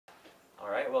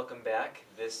Alright, welcome back.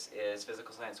 This is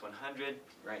Physical Science 100.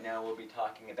 Right now we'll be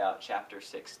talking about Chapter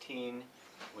 16,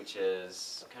 which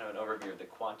is kind of an overview of the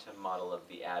quantum model of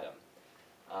the atom.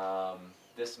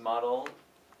 This model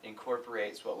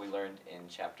incorporates what we learned in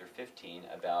Chapter 15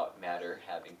 about matter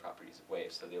having properties of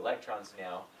waves. So the electrons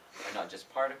now are not just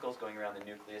particles going around the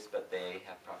nucleus, but they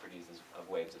have properties of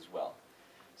waves as well.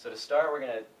 So to start, we're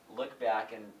going to look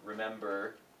back and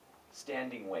remember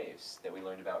standing waves that we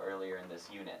learned about earlier in this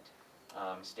unit.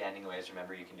 Standing waves,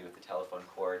 remember, you can do with the telephone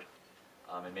cord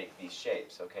and make these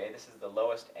shapes, okay? This is the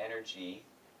lowest energy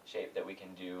shape that we can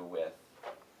do with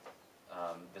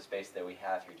the space that we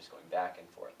have here, just going back and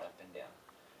forth, up and down.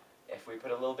 If we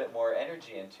put a little bit more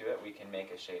energy into it, we can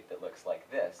make a shape that looks like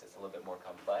this. It's a little bit more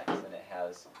complex, and it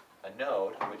has a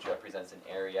node, which represents an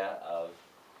area of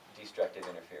destructive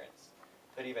interference.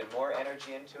 Put even more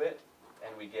energy into it,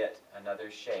 and we get another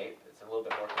shape. It's a little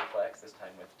bit more complex, this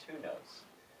time with two nodes.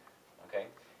 Okay?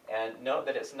 And note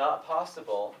that it's not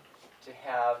possible to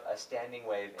have a standing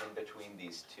wave in between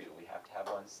these two. We have to have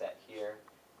one set here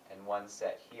and one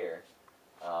set here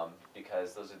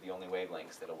because those are the only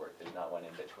wavelengths that'll work. There's not one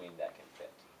in between that can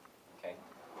fit. Okay?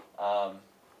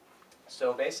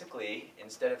 So basically,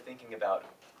 instead of thinking about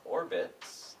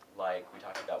orbits, like we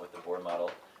talked about with the Bohr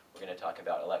model, we're going to talk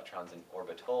about electrons and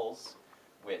orbitals,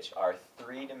 which are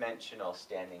three-dimensional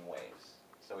standing waves.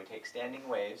 So we take standing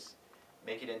waves,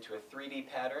 make it into a 3D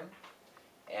pattern,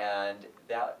 and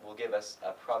that will give us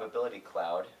a probability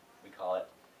cloud, we call it,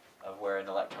 of where an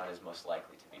electron is most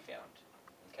likely to be found.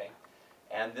 Okay?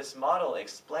 And this model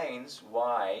explains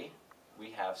why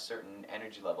we have certain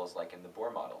energy levels like in the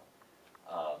Bohr model,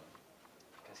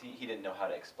 because he didn't know how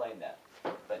to explain that.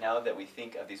 But now that we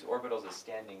think of these orbitals as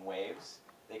standing waves,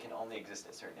 they can only exist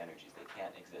at certain energies. They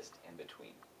can't exist in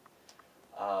between.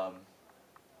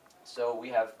 So we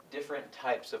have different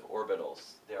types of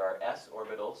orbitals. There are s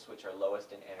orbitals, which are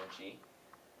lowest in energy,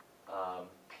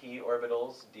 p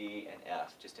orbitals, d, and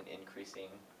f, just an increasing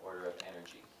order of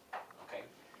energy. Okay?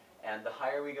 And the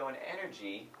higher we go in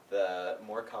energy, the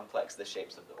more complex the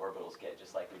shapes of the orbitals get,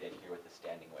 just like we did here with the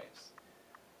standing waves.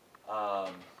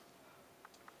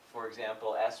 For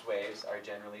example, s waves are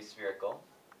generally spherical,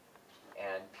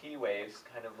 and p waves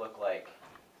kind of look like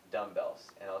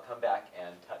dumbbells. And I'll come back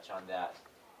and touch on that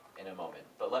in a moment.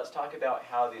 But let's talk about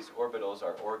how these orbitals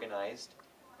are organized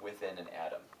within an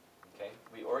atom. Okay?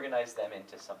 We organize them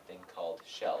into something called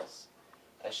shells.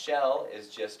 A shell is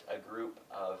just a group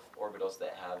of orbitals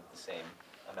that have the same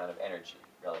amount of energy,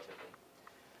 relatively.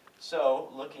 So,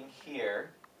 looking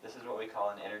here, this is what we call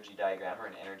an energy diagram, or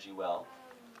an energy well.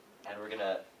 And we're going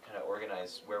to kind of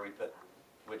organize where we put,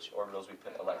 which orbitals we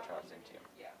put electrons into.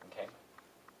 Okay?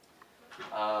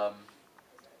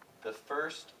 The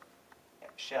first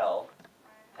shell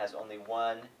has only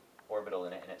one orbital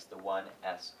in it, and it's the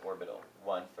 1s orbital.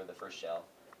 1 for the first shell,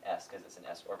 s because it's an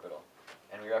s orbital.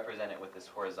 And we represent it with this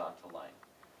horizontal line.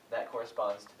 That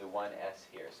corresponds to the 1s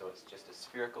here. So it's just a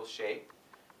spherical shape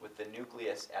with the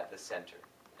nucleus at the center.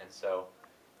 And so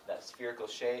that spherical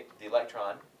shape, the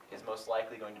electron, is most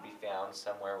likely going to be found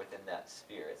somewhere within that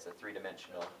sphere. It's a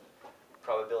three-dimensional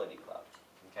probability cloud.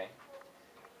 Okay?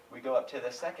 We go up to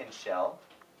the second shell,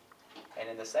 and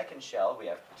in the second shell we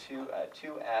have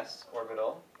 2s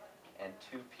orbital and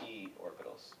 2p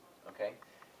orbitals. Okay?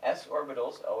 S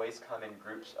orbitals always come in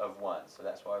groups of 1, so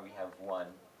that's why we have 1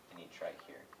 in each right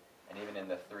here. And even in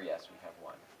the 3s we have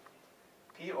 1.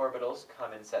 P orbitals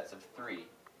come in sets of 3,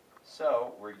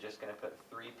 so we're just going to put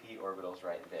 3p orbitals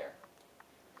right there.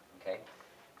 Okay?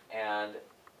 And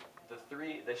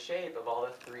the shape of all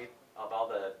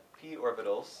the p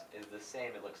orbitals is the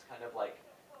same. It looks kind of like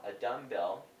a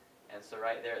dumbbell. And so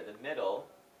right there at the middle,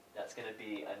 that's going to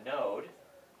be a node,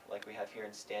 like we have here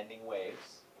in standing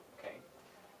waves. Okay?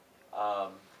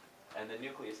 And the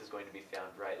nucleus is going to be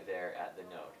found right there at the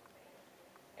node.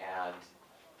 And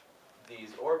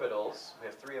these orbitals, we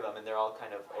have 3 of them, and they're all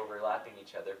kind of overlapping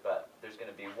each other, but there's going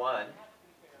to be one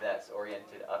that's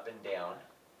oriented up and down,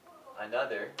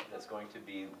 another that's going to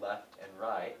be left and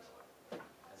right, and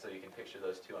so you can picture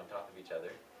those two on top of each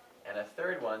other, and a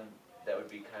third one that would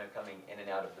be kind of coming in and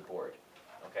out of the board.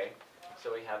 Okay?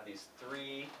 So we have these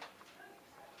 3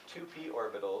 2p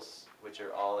orbitals, which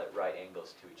are all at right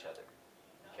angles to each other.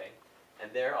 Okay?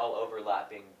 And they're all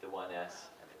overlapping the 1s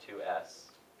and the 2s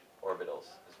orbitals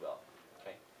as well.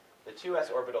 Okay? The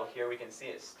 2s orbital here, we can see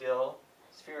it's still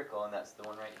spherical, and that's the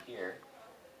one right here.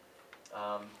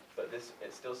 But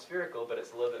it's still spherical, but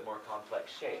it's a little bit more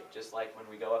complex shape. Just like when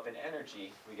we go up in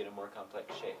energy, we get a more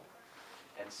complex shape.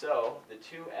 And so the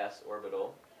 2s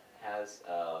orbital has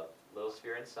a little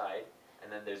sphere inside,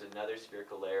 and then there's another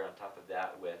spherical layer on top of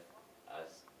that with a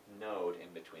node in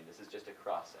between. This is just a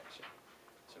cross section.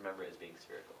 So remember it as being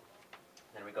spherical.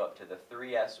 Then we go up to the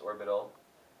 3s orbital,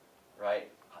 right?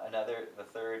 The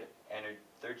third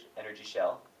energy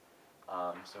shell.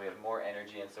 So we have more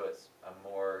energy, and so it's a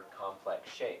more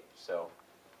complex shape. So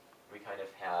we kind of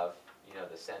have,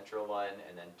 the central one,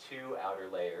 and then two outer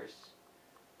layers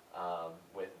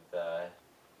with the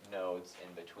nodes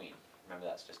in between. Remember,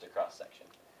 that's just a cross section.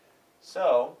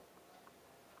 So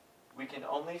we can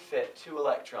only fit 2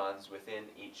 electrons within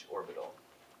each orbital,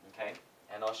 okay?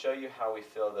 And I'll show you how we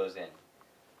fill those in.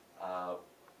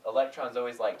 Electrons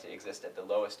always like to exist at the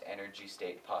lowest energy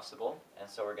state possible, and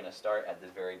so we're going to start at the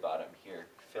very bottom here,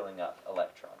 filling up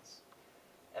electrons.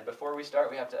 And before we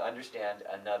start, we have to understand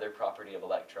another property of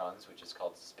electrons, which is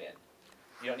called spin.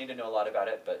 You don't need to know a lot about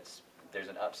it, but there's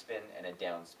an upspin and a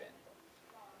downspin.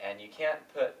 And you can't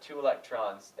put 2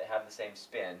 electrons that have the same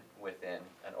spin within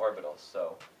an orbital,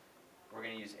 so we're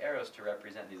going to use arrows to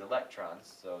represent these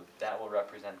electrons. So that will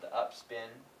represent the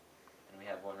upspin, and we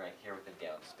have one right here with the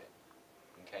downspin.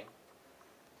 Okay?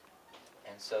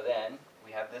 And so then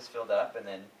we have this filled up, and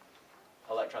then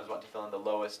electrons want to fill in the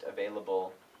lowest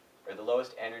available, or the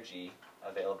lowest energy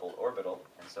available orbital,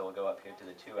 and so we'll go up here to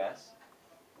the 2s.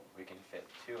 We can fit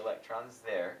 2 electrons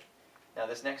there. Now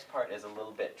this next part is a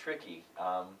little bit tricky.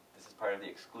 This is part of the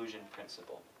exclusion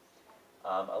principle.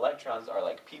 Electrons are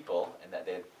like people in that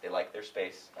they like their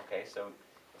space. Okay, so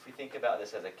if we think about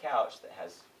this as a couch that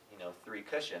has 3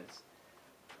 cushions,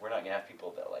 we're not going to have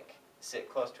people that sit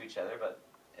close to each other, but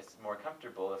it's more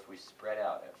comfortable if we spread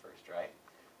out at first, right?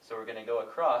 So we're going to go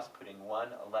across, putting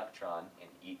 1 electron in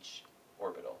each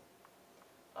orbital,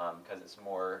 because it's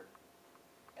more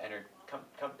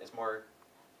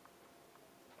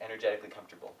energetically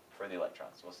comfortable for the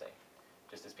electrons, we'll say,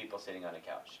 just as people sitting on a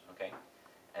couch, okay?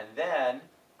 And then,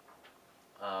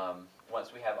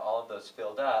 once we have all of those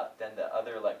filled up, then the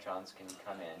other electrons can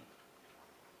come in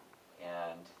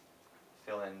and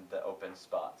fill in the open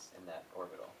spots in that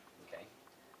orbital, okay?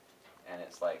 And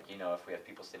it's like, if we have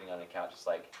people sitting on a couch, it's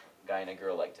like a guy and a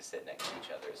girl like to sit next to each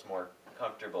other. It's more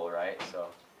comfortable, right? So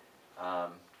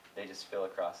they just fill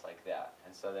across like that.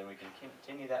 And so then we can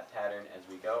continue that pattern as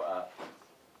we go up and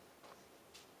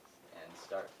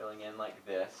start filling in like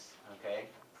this, okay?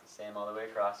 It's the same all the way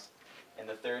across. In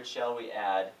the 3rd shell we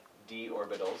add d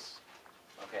orbitals,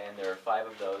 okay? And there are 5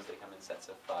 of those. They come in sets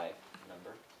of 5,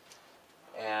 remember?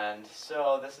 And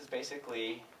so this is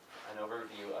basically an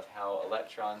overview of how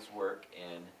electrons work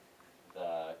in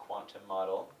the quantum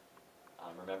model,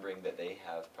 remembering that they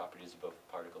have properties of both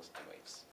particles and waves.